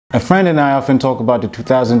A friend and I often talk about the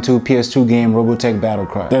 2002 PS2 game Robotech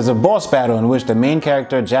Battlecry. There's a boss battle in which the main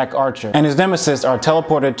character, Jack Archer, and his nemesis are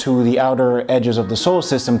teleported to the outer edges of the solar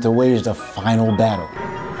system to wage the final battle.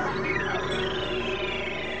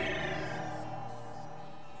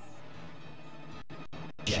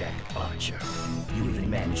 Jack Archer, you have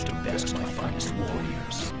managed to best my finest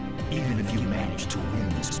warriors. Even if you manage to win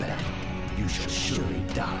this battle, you shall surely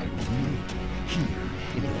die with me, here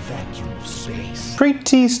in the vacuum of space.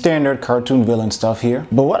 Pretty standard cartoon villain stuff here.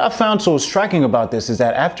 But what I found so striking about this is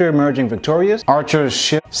that after emerging victorious, Archer's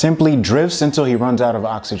ship simply drifts until he runs out of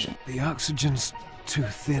oxygen. The oxygen's too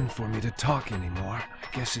thin for me to talk anymore.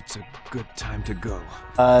 I guess it's a good time to go.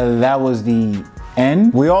 That was the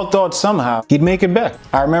end? We all thought somehow he'd make it back.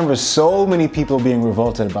 I remember so many people being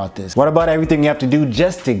revolted about this. What about everything you have to do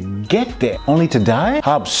just to get there, only to die?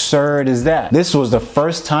 How absurd is that? This was the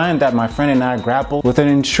first time that my friend and I grappled with an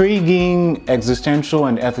intriguing existential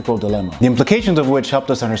and ethical dilemma, the implications of which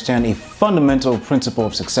helped us understand a fundamental principle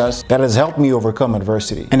of success that has helped me overcome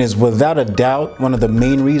adversity, and is without a doubt one of the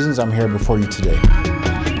main reasons I'm here before you today.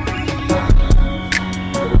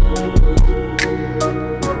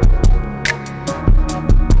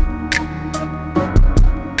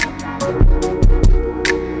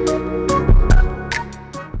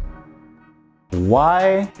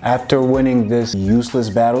 Why, after winning this useless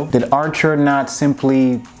battle, did Archer not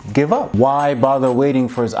simply give up? Why bother waiting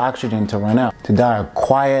for his oxygen to run out, to die a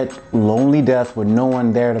quiet, lonely death with no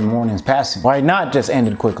one there to mourn his passing? Why not just end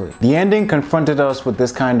it quickly? The ending confronted us with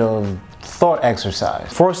this kind of thought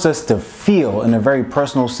exercise, forced us to feel, in a very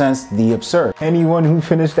personal sense, the absurd. Anyone who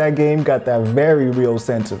finished that game got that very real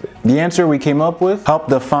sense of it. The answer we came up with helped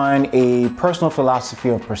define a personal philosophy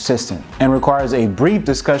of persistence and requires a brief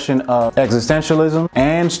discussion of existentialism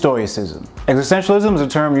and Stoicism. Existentialism is a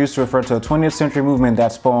term used to refer to a 20th century movement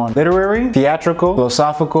that spawned literary, theatrical,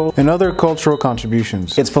 philosophical, and other cultural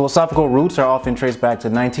contributions. Its philosophical roots are often traced back to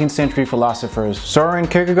 19th century philosophers Søren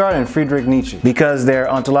Kierkegaard and Friedrich Nietzsche, because their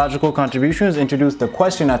ontological contributions introduced the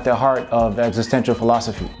question at the heart of existential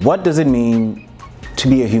philosophy. What does it mean to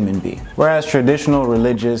be a human being? Whereas traditional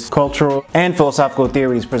religious, cultural, and philosophical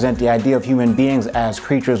theories present the idea of human beings as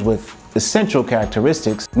creatures with essential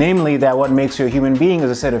characteristics, namely that what makes you a human being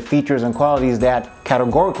is a set of features and qualities that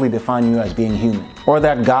categorically define you as being human, or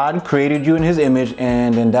that God created you in his image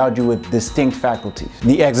and endowed you with distinct faculties.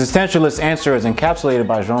 The existentialist answer is encapsulated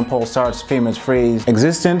by Jean-Paul Sartre's famous phrase,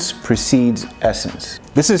 "Existence precedes essence."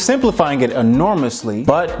 This is simplifying it enormously,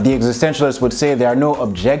 but the existentialist would say there are no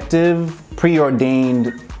objective,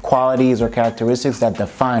 preordained qualities or characteristics that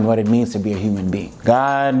define what it means to be a human being.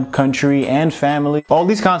 God, country, and family, all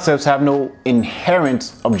these concepts have no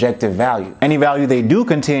inherent objective value. Any value they do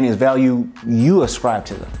contain is value you ascribe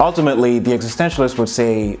to them. Ultimately, the existentialist would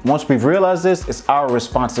say, once we've realized this, it's our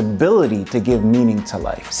responsibility to give meaning to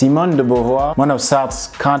life. Simone de Beauvoir, one of Sartre's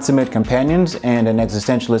consummate companions and an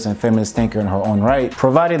existentialist and feminist thinker in her own right,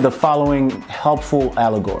 provided the following helpful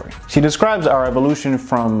allegory. She describes our evolution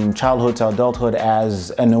from childhood to adulthood as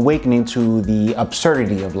an awakening to the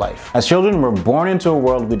absurdity of life. As children, we're born into a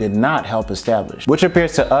world we did not help establish, which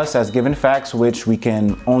appears to us as given facts which we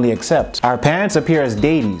can only accept. Our parents appear as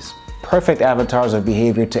deities, perfect avatars of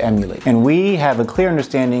behavior to emulate, and we have a clear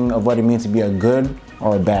understanding of what it means to be a good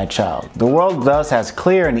or a bad child. The world thus has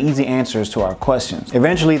clear and easy answers to our questions.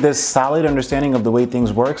 Eventually, this solid understanding of the way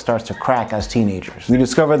things work starts to crack as teenagers. We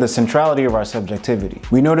discover the centrality of our subjectivity.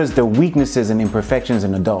 We notice the weaknesses and imperfections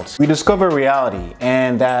in adults. We discover reality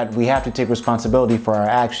and that we have to take responsibility for our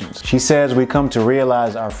actions. She says we come to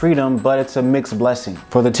realize our freedom, but it's a mixed blessing.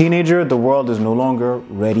 For the teenager, the world is no longer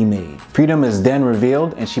ready-made. Freedom is then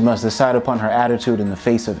revealed, and she must decide upon her attitude in the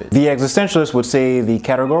face of it. The existentialist would say the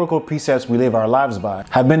categorical precepts we live our lives by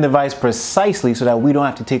have been devised precisely so that we don't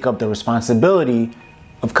have to take up the responsibility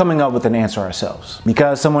of coming up with an answer ourselves,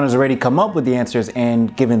 because someone has already come up with the answers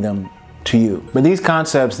and given them to you. But these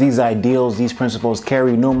concepts, these ideals, these principles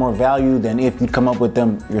carry no more value than if you come up with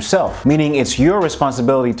them yourself, meaning it's your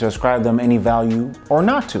responsibility to ascribe them any value or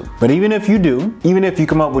not to. But even if you do, even if you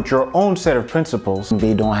come up with your own set of principles,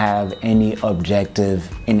 they don't have any objective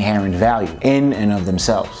inherent value in and of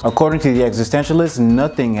themselves. According to the existentialists,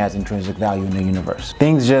 nothing has intrinsic value in the universe.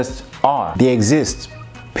 Things just are. They exist.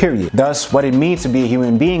 Period. Thus, what it means to be a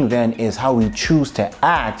human being then is how we choose to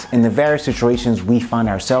act in the various situations we find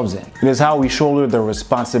ourselves in. It is how we shoulder the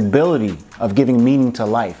responsibility of giving meaning to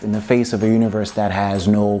life in the face of a universe that has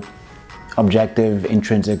no objective,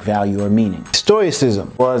 intrinsic value or meaning.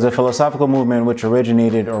 Stoicism was a philosophical movement which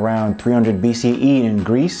originated around 300 BCE in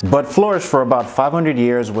Greece, but flourished for about 500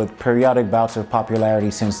 years with periodic bouts of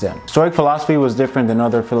popularity since then. Stoic philosophy was different than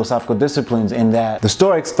other philosophical disciplines in that the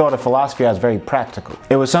Stoics thought of philosophy as very practical.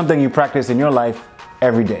 It was something you practice in your life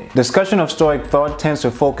every day. Discussion of Stoic thought tends to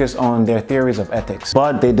focus on their theories of ethics,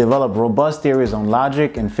 but they develop robust theories on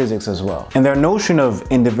logic and physics as well. And their notion of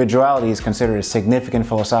individuality is considered a significant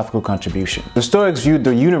philosophical contribution. The Stoics viewed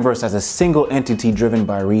the universe as a single entity driven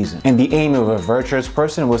by reason, and the aim of a virtuous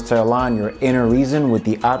person was to align your inner reason with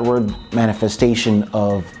the outward manifestation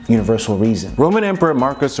of universal reason. Roman Emperor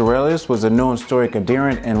Marcus Aurelius was a known Stoic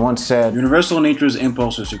adherent and once said, "Universal nature's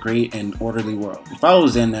impulse is to create an orderly world. It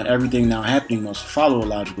follows then that everything now happening must follow a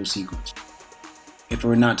logical sequence. If it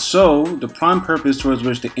were not so, the prime purpose towards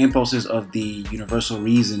which the impulses of the universal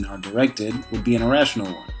reason are directed would be an irrational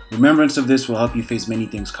one. Remembrance of this will help you face many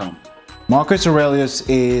things calmly." Marcus Aurelius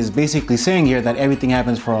is basically saying here that everything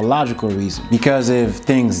happens for a logical reason. Because if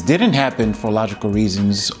things didn't happen for logical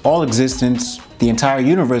reasons, all existence, the entire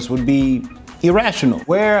universe, would be irrational.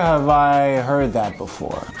 Where have I heard that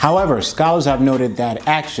before? However, scholars have noted that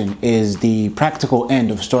action is the practical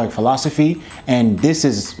end of Stoic philosophy, and this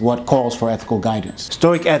is what calls for ethical guidance.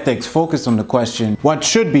 Stoic ethics focused on the question, what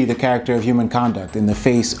should be the character of human conduct in the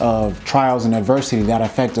face of trials and adversity that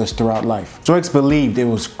affect us throughout life? Stoics believed it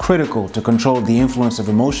was critical to control the influence of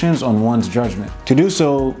emotions on one's judgment. To do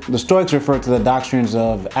so, the Stoics refer to the doctrines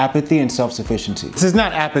of apathy and self-sufficiency. This is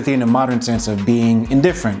not apathy in the modern sense of being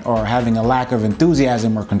indifferent or having a lack of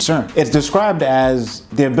enthusiasm or concern. It's described as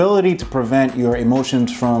the ability to prevent your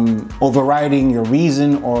emotions from overriding your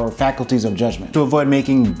reason or faculties of judgment, to avoid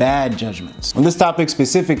making bad judgments. On this topic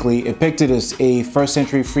specifically, Epictetus, a 1st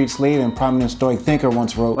century freed slave and prominent Stoic thinker,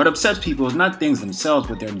 once wrote, "What upsets people is not things themselves,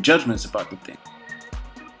 but their judgments about the thing.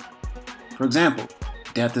 For example,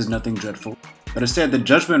 death is nothing dreadful, but instead the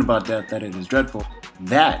judgment about death that it is dreadful,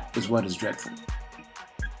 that is what is dreadful.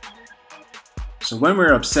 So when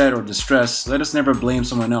we're upset or distressed, let us never blame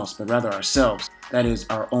someone else, but rather ourselves, that is,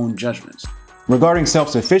 our own judgments." Regarding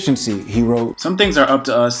self-sufficiency, he wrote, "Some things are up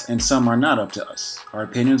to us and some are not up to us. Our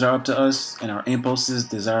opinions are up to us and our impulses,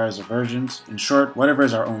 desires, aversions, in short, whatever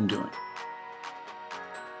is our own doing.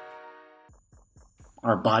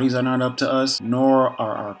 Our bodies are not up to us, nor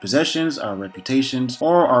are our possessions, our reputations,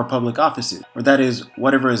 or our public offices, or that is,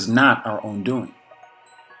 whatever is not our own doing.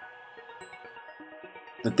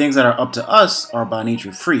 The things that are up to us are by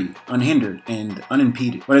nature free, unhindered, and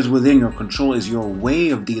unimpeded. What is within your control is your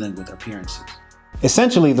way of dealing with appearances."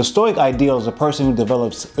 Essentially, the Stoic ideal is a person who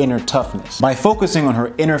develops inner toughness by focusing on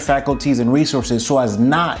her inner faculties and resources so as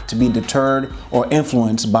not to be deterred or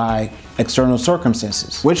influenced by external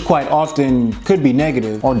circumstances, which quite often could be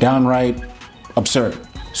negative or downright absurd.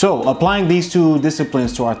 So, applying these two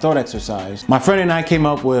disciplines to our thought exercise, my friend and I came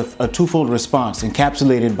up with a twofold response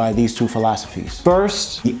encapsulated by these two philosophies.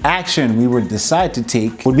 First, the action we would decide to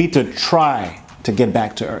take would be to try to get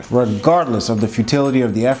back to Earth, regardless of the futility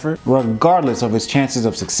of the effort, regardless of its chances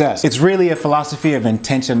of success. It's really a philosophy of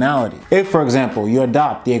intentionality. If, for example, you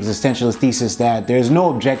adopt the existentialist thesis that there's no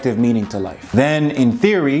objective meaning to life, then in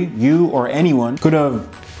theory, you or anyone could have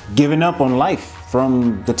given up on life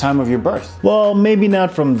from the time of your birth. Well, maybe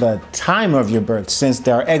not from the time of your birth, since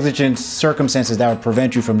there are exigent circumstances that would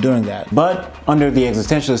prevent you from doing that. But under the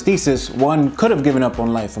existentialist thesis, one could have given up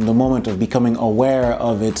on life from the moment of becoming aware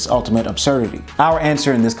of its ultimate absurdity. Our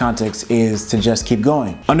answer in this context is to just keep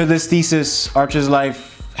going. Under this thesis, Archer's life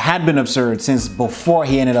had been absurd since before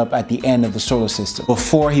he ended up at the end of the solar system,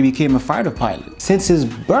 before he became a fighter pilot, since his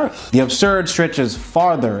birth. The absurd stretches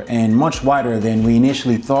farther and much wider than we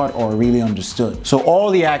initially thought or really understood. So all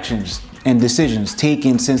the actions and decisions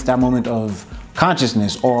taken since that moment of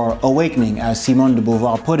consciousness or awakening, as Simone de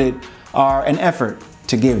Beauvoir put it, are an effort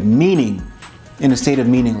to give meaning in a state of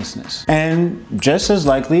meaninglessness. And just as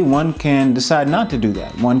likely, one can decide not to do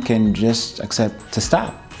that. One can just accept to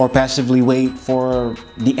stop, or passively wait for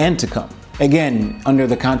the end to come. Again, under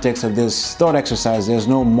the context of this thought exercise, there's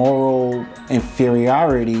no moral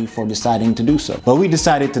inferiority for deciding to do so. But we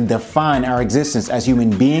decided to define our existence as human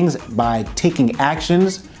beings by taking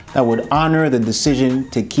actions that would honor the decision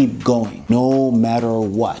to keep going, no matter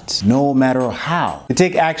what, no matter how. To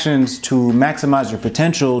take actions to maximize your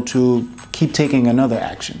potential to keep taking another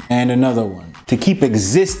action and another one, to keep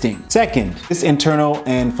existing. Second, this internal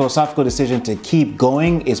and philosophical decision to keep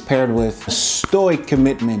going is paired with a Stoic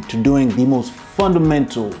commitment to doing the most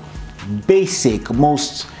fundamental, basic,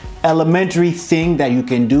 most elementary thing that you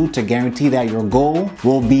can do to guarantee that your goal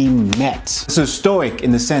will be met. This is Stoic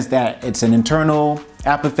in the sense that it's an internal,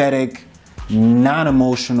 apathetic,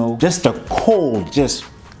 non-emotional, just a cold, just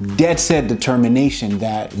dead set determination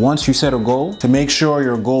that once you set a goal, to make sure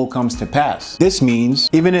your goal comes to pass. This means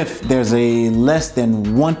even if there's a less than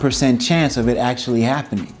 1% chance of it actually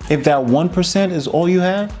happening, if that 1% is all you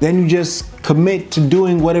have, then you just commit to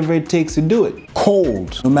doing whatever it takes to do it.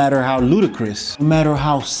 Cold, no matter how ludicrous, no matter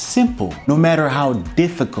how simple, no matter how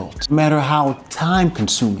difficult, no matter how time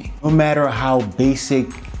consuming, no matter how basic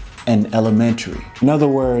and elementary. In other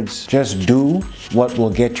words, just do what will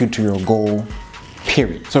get you to your goal.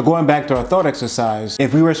 Period. So going back to our thought exercise,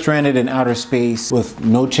 if we were stranded in outer space with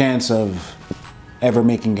no chance of ever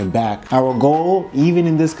making it back, our goal, even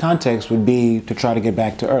in this context, would be to try to get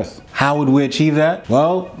back to Earth. How would we achieve that?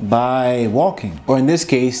 Well, by walking, or in this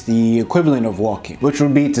case, the equivalent of walking, which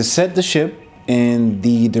would be to set the ship in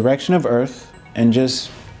the direction of Earth and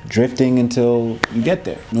just drifting until you get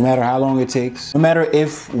there, no matter how long it takes, no matter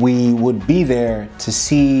if we would be there to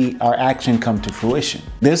see our action come to fruition.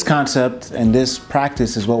 This concept and this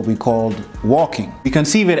practice is what we called walking. We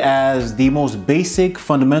conceive it as the most basic,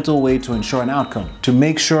 fundamental way to ensure an outcome, to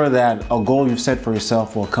make sure that a goal you've set for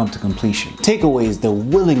yourself will come to completion. Takeaways: the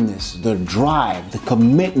willingness, the drive, the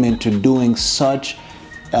commitment to doing such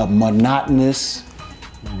a monotonous,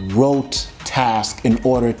 rote task in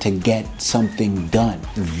order to get something done.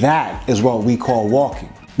 That is what we call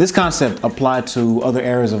walking. This concept applied to other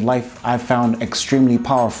areas of life I found extremely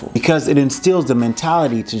powerful because it instills the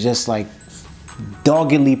mentality to just like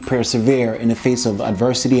doggedly persevere in the face of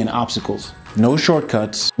adversity and obstacles. No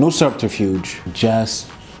shortcuts, no subterfuge, just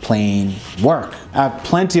plain work. I have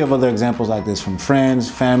plenty of other examples like this from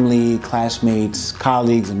friends, family, classmates,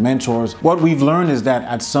 colleagues, and mentors. What we've learned is that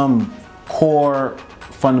at some core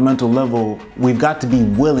fundamental level, we've got to be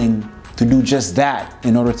willing to do just that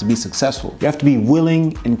in order to be successful. You have to be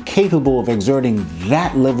willing and capable of exerting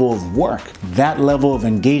that level of work, that level of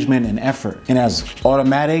engagement and effort in as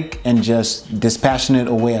automatic and just dispassionate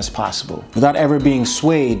a way as possible, without ever being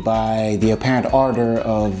swayed by the apparent ardor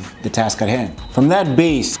of the task at hand. From that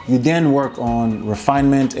base, you then work on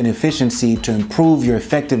refinement and efficiency to improve your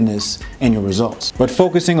effectiveness and your results. But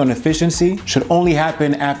focusing on efficiency should only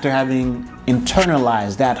happen after having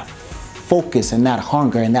internalized that focus and that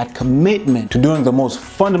hunger and that commitment to doing the most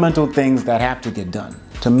fundamental things that have to get done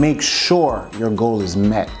to make sure your goal is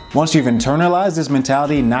met. Once you've internalized this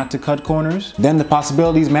mentality not to cut corners, then the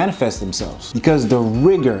possibilities manifest themselves because the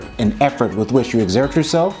rigor and effort with which you exert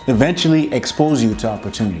yourself eventually expose you to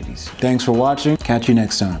opportunities. Thanks for watching. Catch you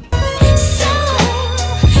next time.